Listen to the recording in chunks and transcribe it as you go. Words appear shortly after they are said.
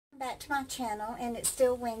back to my channel, and it's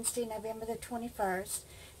still Wednesday, November the 21st,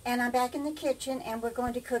 and I'm back in the kitchen, and we're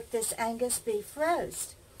going to cook this Angus Beef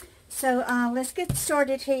Roast. So let's get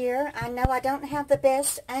started here. I know I don't have the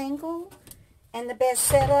best angle and the best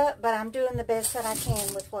setup, but I'm doing the best that I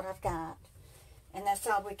can with what I've got, and that's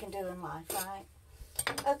all we can do in life, right?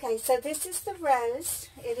 Okay, so this is the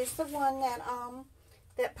roast. It is the one that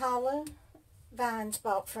that Paula Vines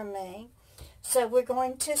bought from me. So we're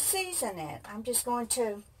going to season it. I'm just going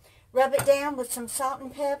to rub it down with some salt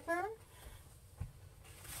and pepper.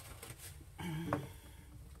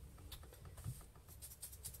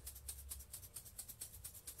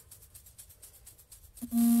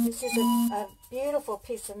 This is a beautiful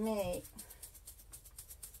piece of meat.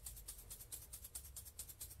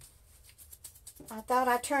 I thought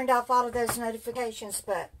I turned off all of those notifications,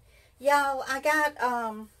 but y'all, I got,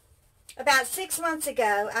 about 6 months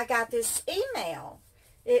ago, I got this email.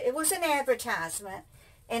 It was an advertisement,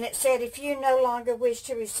 and it said, if you no longer wish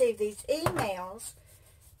to receive these emails,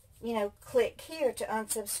 you know, click here to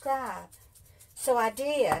unsubscribe. So I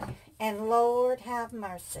did, and Lord have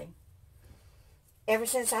mercy. Ever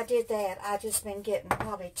since I did that, I've just been getting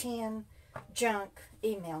probably 10 junk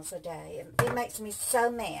emails a day. It makes me so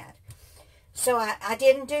mad. So I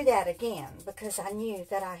didn't do that again because I knew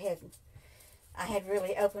that I had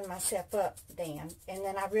really opened myself up then. And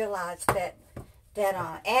then I realized that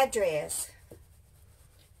address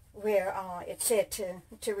where it said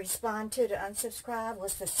to respond to unsubscribe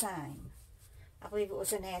was the same. I believe it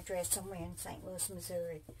was an address somewhere in St. Louis,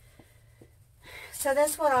 Missouri. So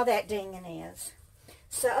that's what all that dinging is.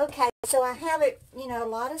 So, okay, so I have it, you know, a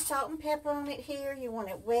lot of salt and pepper on it here. You want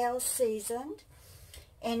it well seasoned.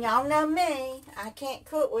 And y'all know me, I can't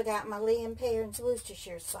cook without my Lee & Perrins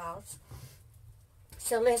Worcestershire sauce.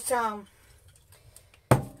 So let's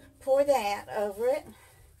pour that over it.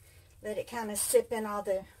 Let it kind of sip in all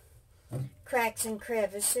the cracks and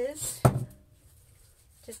crevices.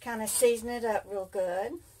 Just kind of season it up real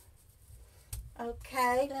good.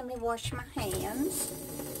 Okay, let me wash my hands.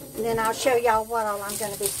 And then I'll show y'all what all I'm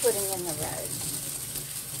going to be putting in the roast.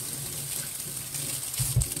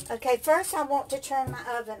 Okay, first I want to turn my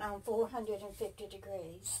oven on 450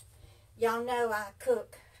 degrees. Y'all know I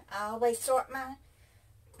cook. I always sort my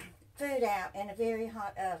food out in a very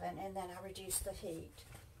hot oven, and then I reduce the heat.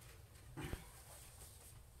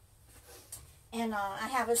 And I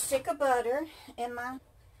have a stick of butter in my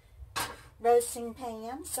roasting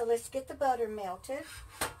pan, so let's get the butter melted.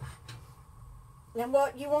 Then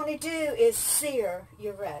what you want to do is sear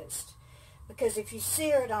your roast, because if you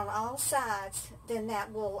sear it on all sides, then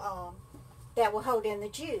that will hold in the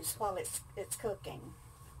juice while it's cooking.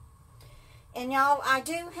 And y'all, I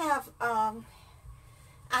do have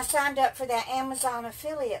I signed up for that Amazon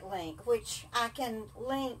affiliate link, which I can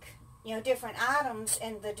link, you know, different items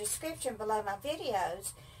in the description below my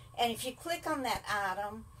videos. And if you click on that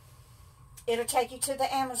item, it'll take you to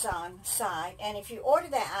the Amazon site. And if you order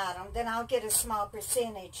that item, then I'll get a small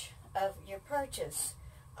percentage of your purchase.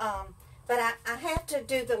 But I have to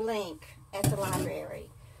do the link at the library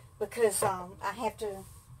because I have to,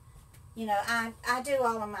 you know, I do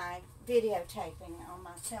all of my videotaping on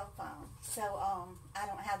my cell phone. So I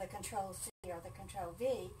don't have the Control C or the Control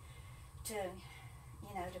V to,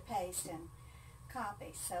 you know, to paste and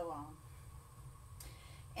copy. So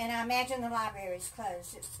and I imagine the library's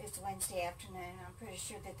closed. It's Wednesday afternoon. I'm pretty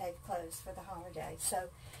sure that they've closed for the holiday. So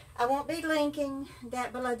I won't be linking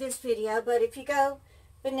that below this video, but if you go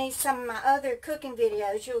beneath some of my other cooking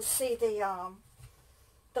videos, you'll see the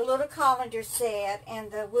little colander set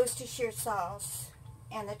and the Worcestershire sauce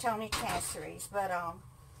and the Tony Chachere's. But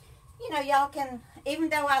you know, y'all can, even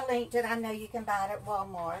though I linked it, I know you can buy it at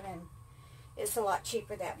Walmart, and it's a lot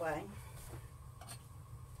cheaper that way.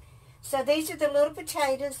 So these are the little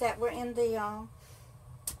potatoes that were in the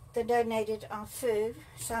donated food.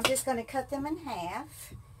 So I'm just going to cut them in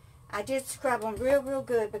half. I did scrub them real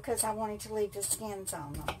good because I wanted to leave the skins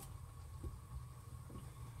on them.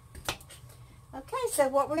 Okay, so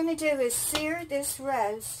what we're going to do is sear this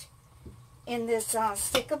roast in this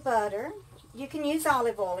stick of butter. You can use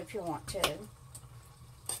olive oil if you want to.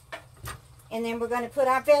 And then we're going to put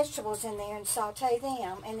our vegetables in there and saute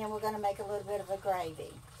them, and then we're going to make a little bit of a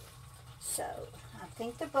gravy. So I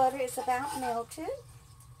think the butter is about melted.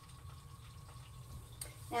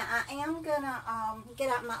 Now I am going to get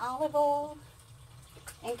out my olive oil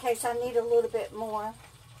in case I need a little bit more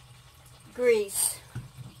grease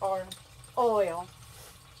or oil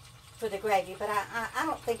for the gravy, but I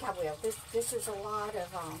don't think I will. This is a lot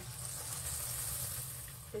of,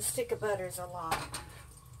 this stick of butter is a lot.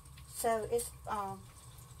 So it's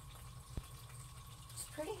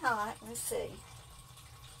pretty hot. Let's see.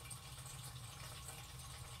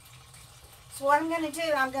 So what I'm going to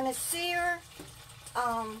do, I'm going to sear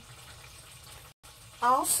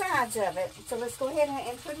all sides of it. So let's go ahead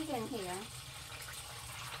and put it in here.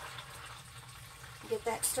 Get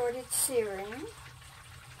that started searing.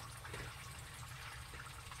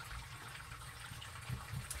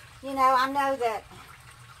 You know, I know that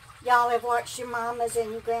y'all have watched your mamas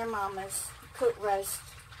and your grandmamas cook roast.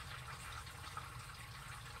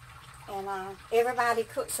 And everybody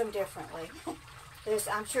cooks them differently.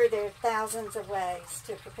 I'm sure there are thousands of ways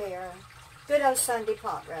to prepare a good old Sunday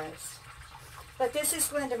pot roast. But this is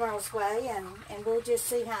Glenda Merle's way, and we'll just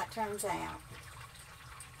see how it turns out.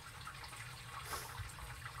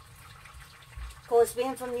 Of course,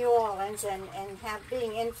 being from New Orleans and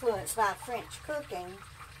being influenced by French cooking,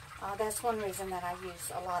 that's one reason that I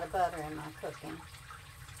use a lot of butter in my cooking.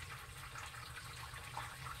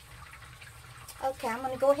 Okay, I'm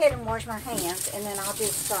going to go ahead and wash my hands, and then I'll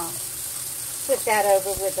just put that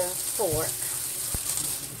over with a fork.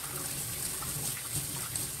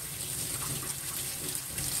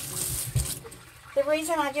 The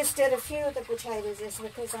reason I just did a few of the potatoes is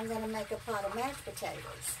because I'm going to make a pot of mashed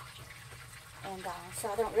potatoes. And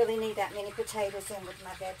so I don't really need that many potatoes in with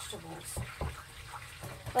my vegetables.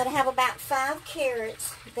 But I have about 5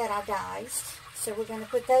 carrots that I diced. So we're going to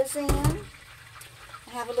put those in.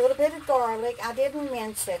 I have a little bit of garlic. I didn't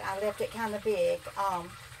mince it. I left it kind of big.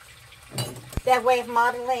 That way if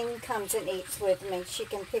Madeline comes and eats with me, she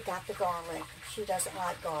can pick out the garlic. She doesn't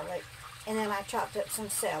like garlic. And then I chopped up some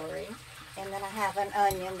celery. And then I have an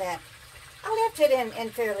onion that I left it in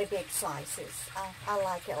fairly big slices. I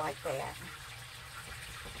like it like that.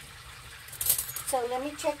 So let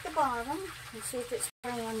me check the bottom and see if it's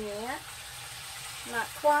brown yet. Not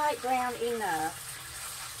quite brown enough.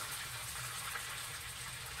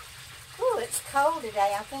 Ooh, it's cold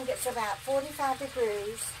today. I think it's about 45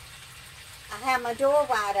 degrees. I have my door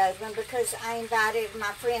wide open because I invited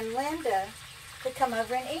my friend Linda to come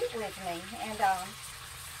over and eat with me. And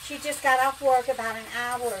she just got off work about an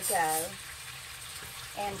hour ago.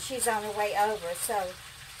 And she's on her way over. So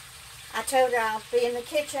I told her I'll be in the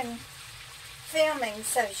kitchen filming,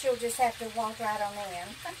 so she'll just have to walk right on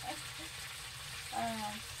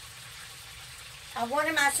in. One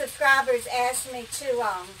of my subscribers asked me to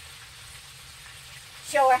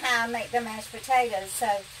show her how I make the mashed potatoes, so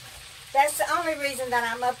that's the only reason that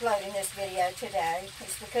I'm uploading this video today,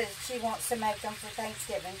 is because she wants to make them for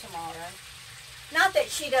Thanksgiving tomorrow. Not that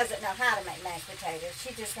she doesn't know how to make mashed potatoes,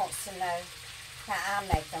 she just wants to know how I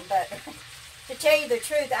make them, but to tell you the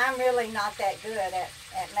truth, I'm really not that good at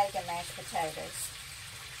making mashed potatoes.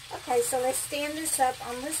 Okay, so let's stand this up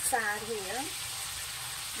on this side here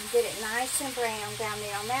and get it nice and brown down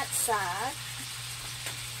there on that side.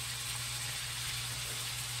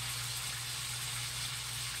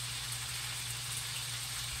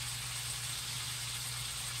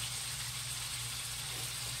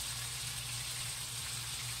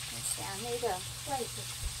 Let's see, I need a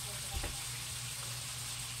plate.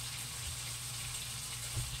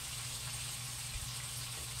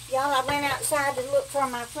 Y'all, I went outside to look for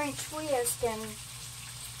my French whisk, and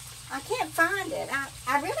I can't find it.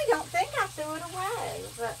 I really don't think I threw it away,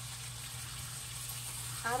 but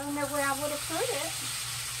I don't know where I would have put it.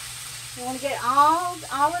 You want to get all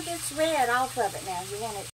of this red off of it now. You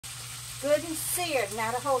want it good and seared,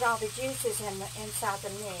 now to hold all the juices inside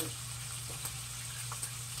the meat.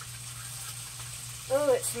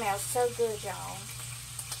 Ooh, it smells so good, y'all.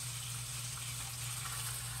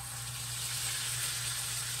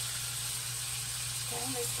 Okay,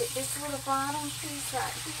 let's get this little bottom piece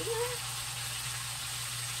right here.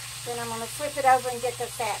 Then I'm going to flip it over and get the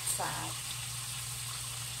fat side.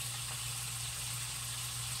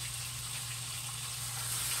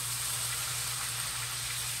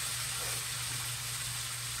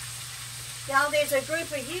 Y'all, there's a group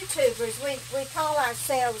of YouTubers. We call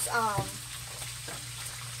ourselves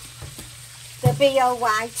the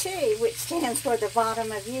BOYT, which stands for the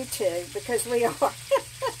bottom of YouTube, because we are.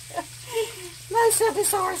 Most of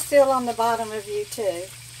us are still on the bottom of YouTube.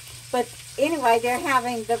 But anyway, they're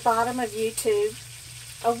having the bottom of YouTube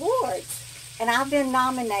awards. And I've been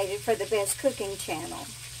nominated for the best cooking channel.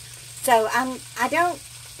 So I don't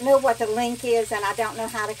know what the link is, and I don't know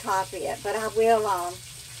how to copy it. But I will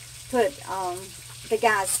put the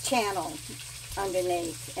guy's channel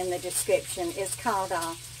underneath in the description. It's called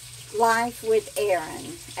Life with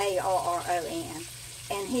Aaron, A-R-R-O-N.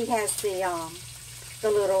 And he has the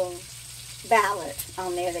little ballot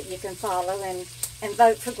on there that you can follow and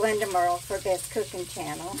vote for Glenda Merle for Best Cooking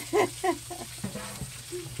Channel.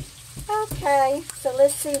 Okay, so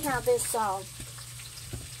let's see how this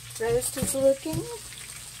roast is looking.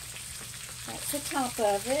 That's the top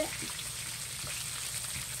of it.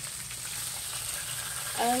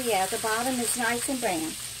 Oh yeah, the bottom is nice and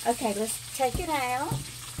brown. Okay, let's take it out.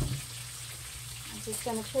 I'm just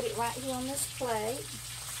going to put it right here on this plate.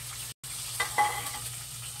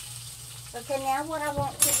 Okay, now what I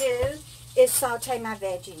want to do is saute my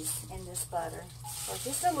veggies in this butter for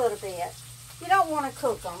just a little bit. You don't want to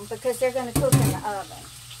cook them because they're going to cook in the oven.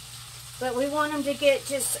 But we want them to get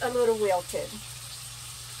just a little wilted.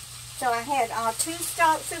 So I had 2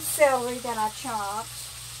 stalks of celery that I chopped,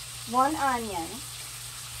 1 onion,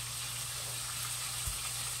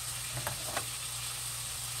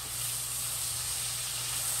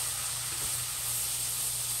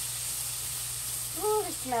 ooh,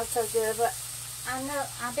 it smells so good, but I know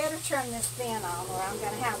I better turn this fan on or I'm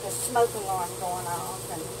going to have the smoke alarm going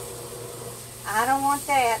off, and I don't want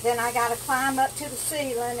that. Then I got to climb up to the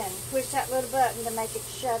ceiling and push that little button to make it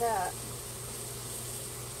shut up.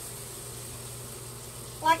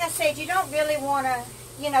 Like I said, you don't really want to,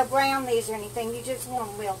 brown these or anything. You just want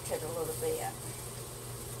them wilted a little bit.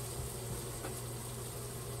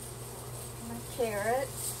 My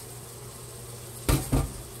carrots.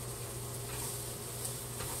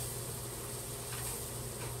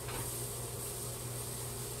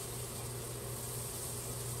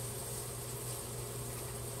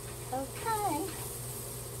 Okay.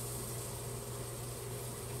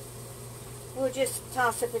 We'll just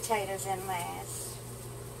toss the potatoes in last.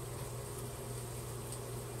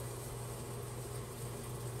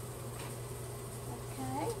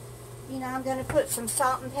 Okay. I'm going to put some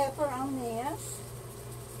salt and pepper on this.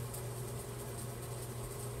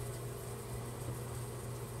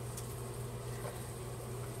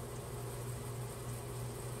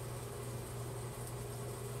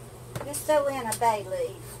 Just throw in a bay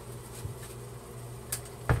leaf.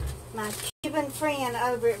 My Cuban friend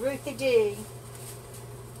over at Ruthie D,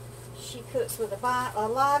 she cooks with a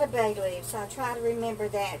lot of bay leaves, so I try to remember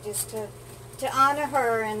that just to honor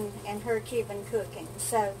her and her Cuban cooking.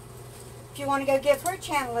 So if you want to go give her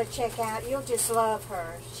channel a check out, you'll just love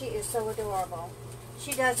her. She is so adorable.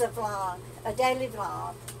 She does a vlog, a daily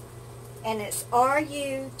vlog, and it's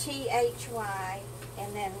R-U-T-H-Y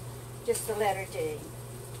and then just the letter D.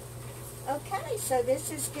 Okay, so this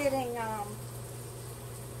is getting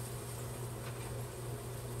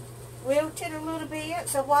wilted a little bit.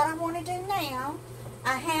 So what I want to do now,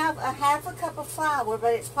 I have a half a cup of flour,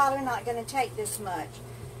 but it's probably not going to take this much.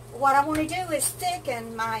 What I want to do is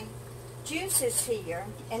thicken my juices here,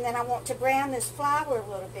 and then I want to brown this flour a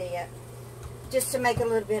little bit just to make a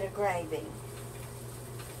little bit of gravy.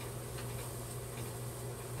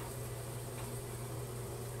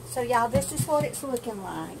 So y'all, this is what it's looking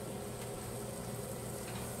like.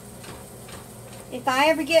 If I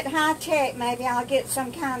ever get high tech, maybe I'll get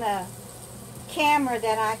some kind of camera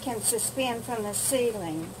that I can suspend from the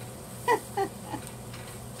ceiling.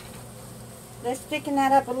 Let's thicken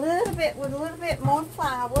that up a little bit with a little bit more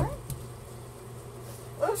flour.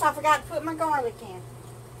 Oops, I forgot to put my garlic in.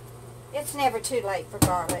 It's never too late for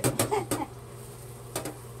garlic.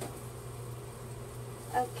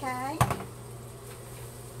 Okay.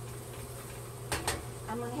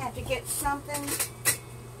 I'm going to have to get something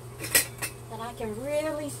that I can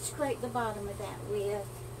really scrape the bottom of that with.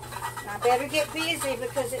 And I better get busy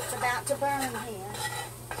because it's about to burn here.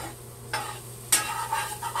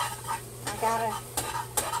 I gotta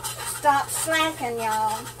stop slacking,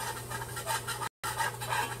 y'all.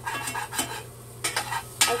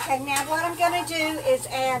 Okay, now what I'm gonna do is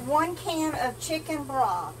add 1 can of chicken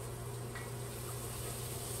broth.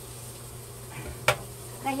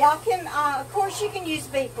 Now y'all can, of course you can use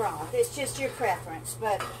beef broth. It's just your preference,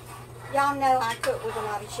 but y'all know I cook with a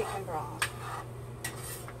lot of chicken broth,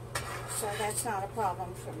 so that's not a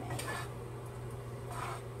problem for me.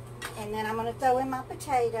 And then I'm going to throw in my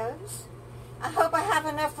potatoes. I hope I have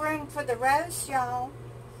enough room for the roast, y'all.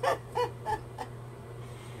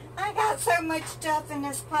 I got so much stuff in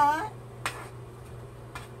this pot.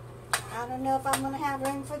 I don't know if I'm going to have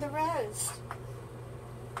room for the roast.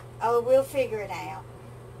 Oh, we'll figure it out.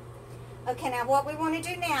 Okay, now what we want to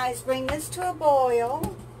do now is bring this to a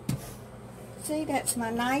boil. See, that's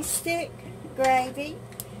my nice thick gravy.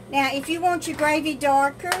 Now, if you want your gravy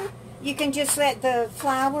darker, you can just let the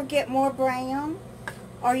flour get more brown.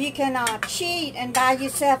 Or you can cheat and buy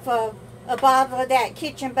yourself a bottle of that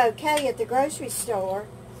kitchen bouquet at the grocery store.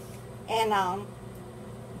 And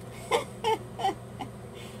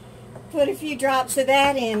put a few drops of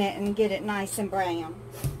that in it and get it nice and brown.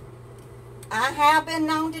 I have been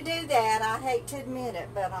known to do that. I hate to admit it,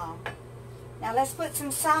 but now let's put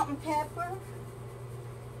some salt and pepper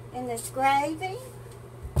in this gravy.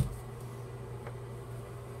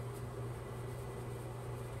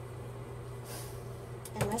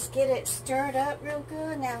 And let's get it stirred up real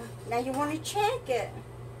good. Now you want to check it.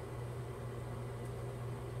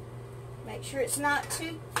 Make sure it's not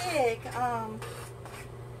too thick.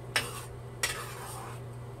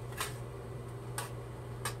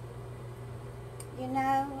 You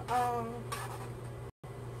know,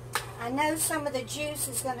 I know some of the juice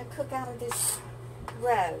is going to cook out of this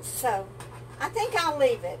roast, so I think I'll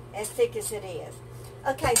leave it as thick as it is.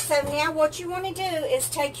 Okay, so now what you want to do is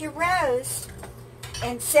take your roast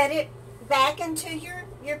and set it back into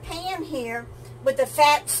your pan here with the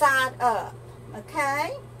fat side up,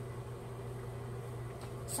 okay?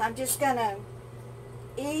 So I'm just going to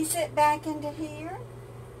ease it back into here.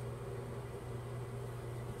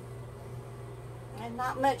 And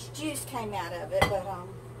not much juice came out of it, but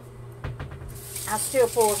I still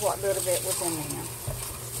poured what little bit was in there.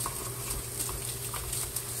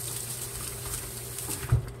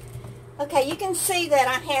 Okay, you can see that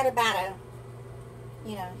I had about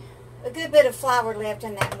a good bit of flour left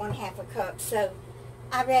in that 1/2 a cup. So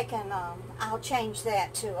I reckon I'll change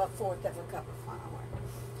that to 1/4 of a cup of flour.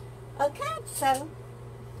 Okay, so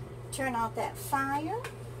turn off that fire.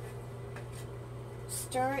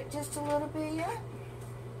 Stir it just a little bit.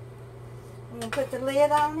 I'm going to put the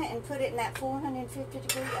lid on it and put it in that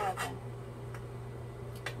 450-degree oven.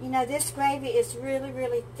 You know, this gravy is really,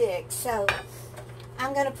 really thick, so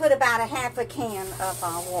I'm going to put about 1/2 can of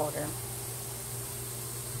water.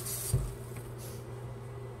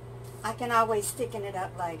 I can always thicken it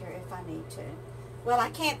up later if I need to. Well, I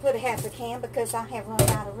can't put 1/2 can because I have run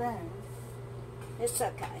out of room. It's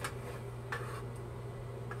okay.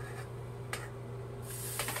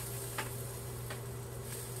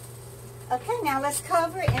 Okay, now let's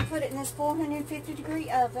cover it and put it in this 450-degree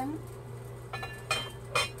oven.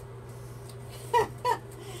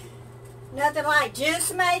 Nothing like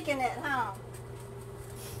just making it, huh?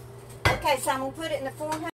 Okay, so I'm going to put it in the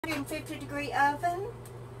 450-degree oven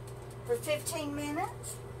for 15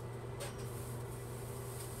 minutes.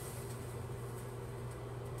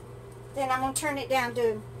 Then I'm going to turn it down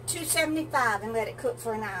to 275 and let it cook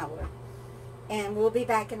for an hour. And we'll be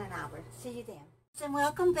back in an hour. See you then. And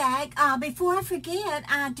welcome back. Before I forget,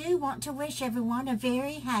 I do want to wish everyone a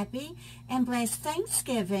very happy and blessed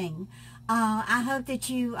Thanksgiving. I hope that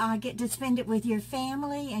you get to spend it with your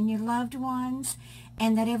family and your loved ones,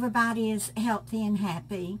 and that everybody is healthy and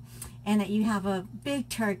happy, and that you have a big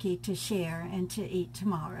turkey to share and to eat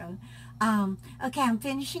tomorrow. Okay, I'm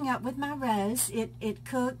finishing up with my roast. It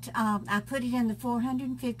cooked. I put it in the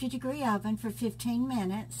 450-degree oven for 15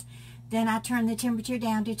 minutes. Then I turned the temperature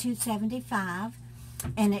down to 275,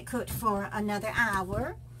 and it cooked for another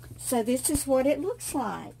hour. So this is what it looks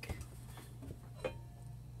like.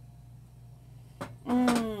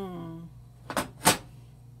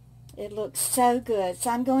 It looks so good. So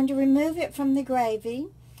I'm going to remove it from the gravy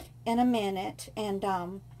in a minute and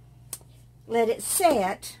let it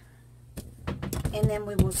set. And then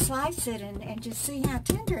we will slice it and just see how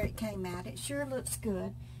tender it came out. It sure looks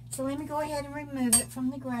good. So let me go ahead and remove it from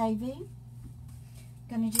the gravy.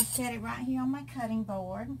 Going to just set it right here on my cutting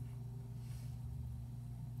board.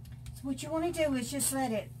 So what you want to do is just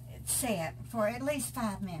let it set for at least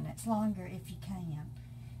 5 minutes, longer if you can.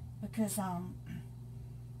 Because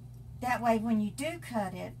that way when you do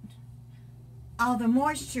cut it, all the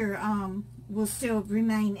moisture will still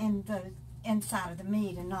remain in the inside of the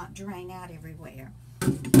meat and not drain out everywhere.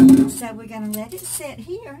 So we're going to let it sit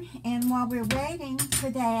here, and while we're waiting for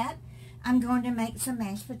that, I'm going to make some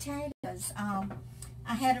mashed potatoes.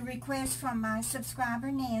 I had a request from my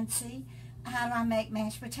subscriber Nancy, how do I make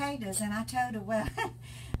mashed potatoes? And I told her, well,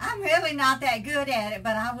 I'm really not that good at it,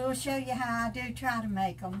 but I will show you how I do try to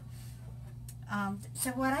make them. So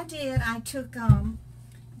what I did, I took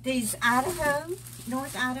these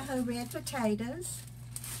North Idaho red potatoes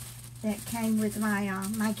that came with my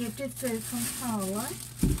my gifted food from Paula,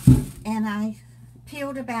 and I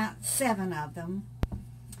peeled about 7 of them,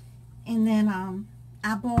 and then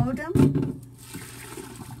I boiled them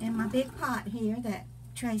in my big pot here that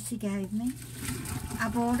Tracy gave me. I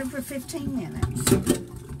boiled them for 15 minutes.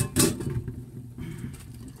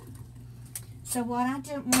 So what I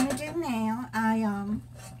want to do now,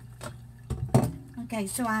 okay,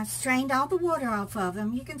 so I strained all the water off of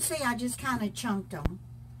them. You can see I just kind of chunked them.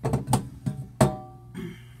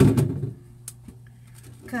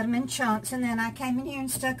 Cut them in chunks, and then I came in here and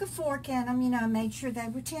stuck a fork in them, made sure they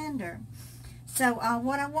were tender. So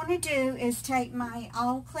what I want to do is take my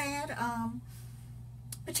all-clad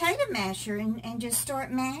potato masher and just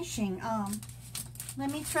start mashing. Let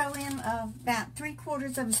me throw in about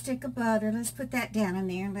 3/4 of a stick of butter. Let's put that down in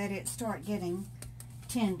there and let it start getting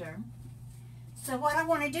tender. So what I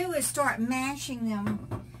want to do is start mashing them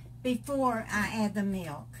before I add the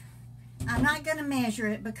milk. I'm not going to measure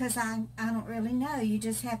it because I don't really know. You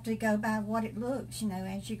just have to go by what it looks, you know,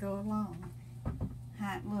 as you go along,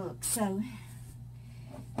 how it looks. So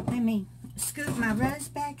let me scoop my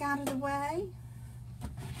roast back out of the way.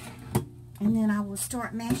 And then I will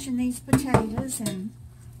start mashing these potatoes. And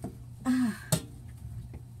I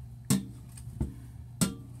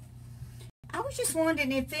was just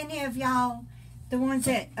wondering if any of y'all, the ones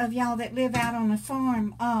that live out on the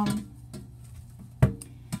farm,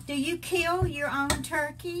 do you kill your own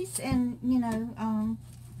turkeys and, you know,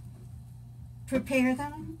 prepare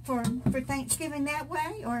them for Thanksgiving that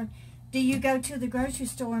way? Or do you go to the grocery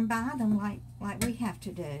store and buy them like we have to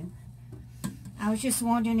do? I was just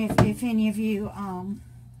wondering if any of you,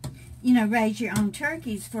 you know, raise your own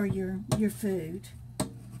turkeys for your food.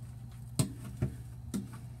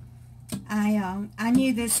 I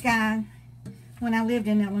knew this guy when I lived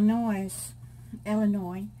in Illinois.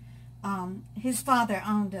 His father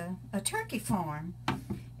owned a turkey farm,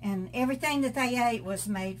 and everything that they ate was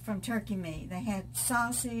made from turkey meat. They had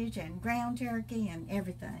sausage and ground turkey and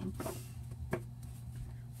everything.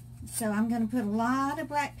 So I'm going to put a lot of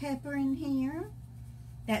black pepper in here.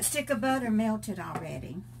 That stick of butter melted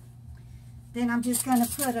already. Then I'm just going to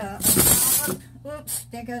put a dollop, oops,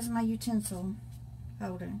 there goes my utensil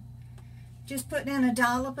holder. Just putting in a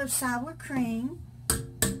dollop of sour cream.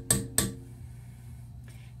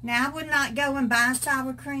 Now, I would not go and buy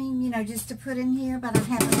sour cream, you know, just to put in here, but I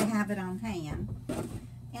happen to have it on hand.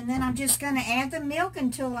 And then I'm just going to add the milk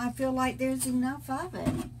until I feel like there's enough of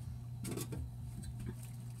it.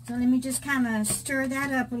 So let me just kind of stir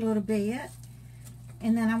that up a little bit.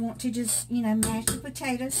 And then I want to just, you know, mash the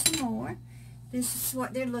potatoes some more. This is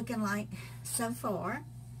what they're looking like so far.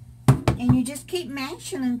 And you just keep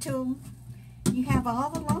mashing until you have all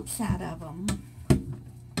the lumps out of them.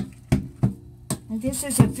 And this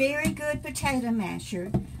is a very good potato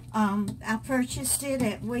masher. I purchased it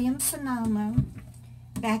at Williams-Sonoma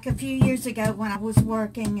back a few years ago when I was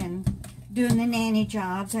working and doing the nanny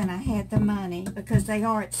jobs, and I had the money because they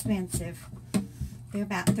are expensive. They're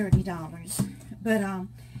about $30. But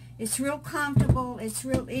it's real comfortable. It's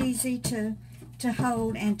real easy to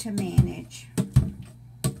hold and to manage.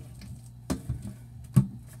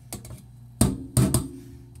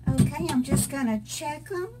 Okay, I'm just going to check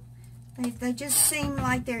them. They just seem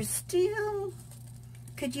like they're still,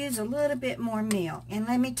 could use a little bit more milk. And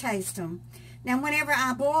let me taste them. Now, whenever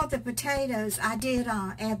I boiled the potatoes, I did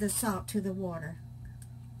add the salt to the water.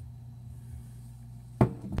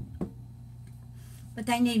 But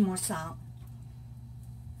they need more salt.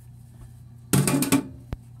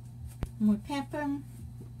 More pepper.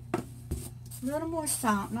 A little more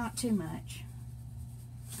salt, not too much.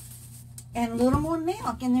 And a little more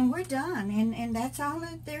milk, and then we're done. And that's all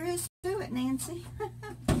that there is to it, Nancy.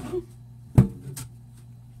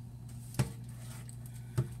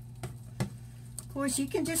 Of course, you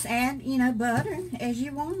can just add, you know, butter as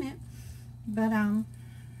you want it. But, I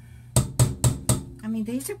mean,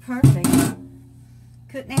 these are perfect.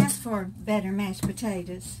 Couldn't ask for better mashed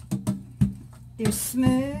potatoes. They're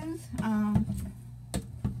smooth.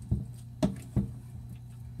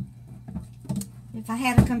 If I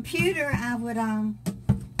had a computer, I would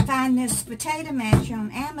find this potato masher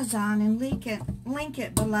on Amazon and link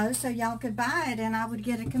it below so y'all could buy it, and I would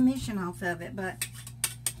get a commission off of it. But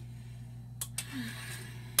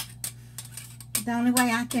the only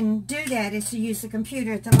way I can do that is to use the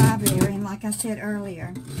computer at the library, and like I said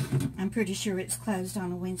earlier, I'm pretty sure it's closed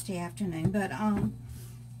on a Wednesday afternoon. But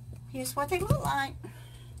here's what they look like.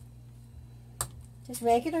 Just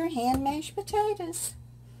regular hand mashed potatoes.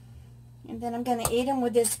 And then I'm going to eat them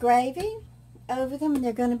with this gravy over them, and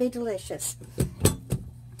they're going to be delicious.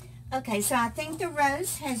 Okay, so I think the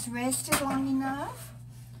roast has rested long enough.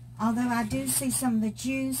 Although I do see some of the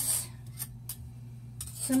juice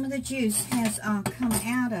has come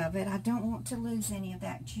out of it. I don't want to lose any of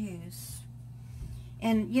that juice.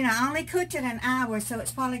 And, you know, I only cooked it an hour, so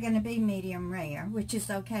it's probably going to be medium rare, which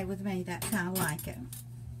is okay with me. That's how I like it.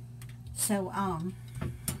 So,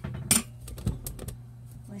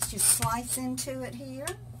 let's just slice into it here.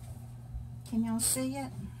 Can y'all see it?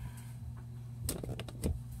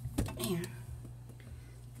 There.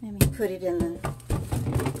 Let me put it in the...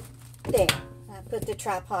 There. I put the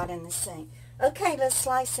tripod in the sink. Okay, let's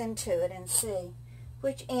slice into it and see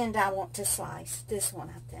which end I want to slice. This one,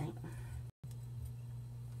 I think.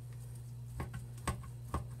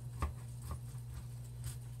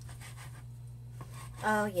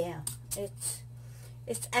 Oh, yeah.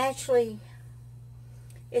 It's actually...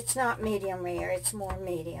 It's not medium rare, it's more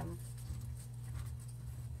medium.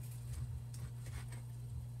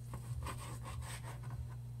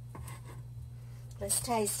 Let's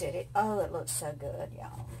taste it. Oh, it looks so good,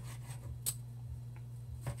 y'all.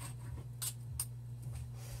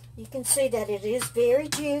 You can see that it is very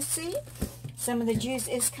juicy. Some of the juice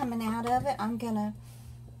is coming out of it. I'm going to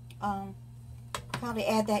probably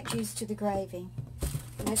add that juice to the gravy.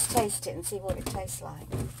 Let's taste it and see what it tastes like.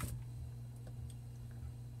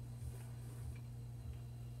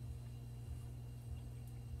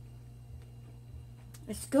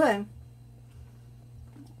 It's good.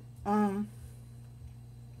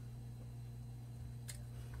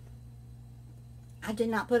 I did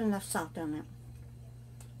not put enough salt on it.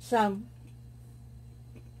 So,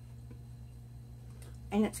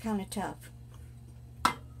 and it's kind of tough.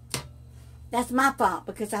 That's my fault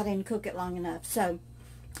because I didn't cook it long enough. So,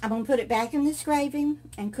 I'm going to put it back in this gravy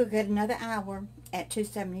and cook it another hour at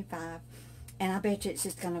 275. And I bet you it's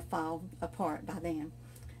just going to fall apart by then.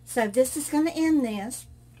 So, this is going to end this.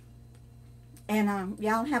 And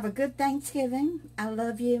y'all have a good Thanksgiving. I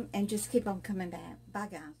love you. And just keep on coming back. Bye,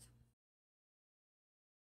 guys.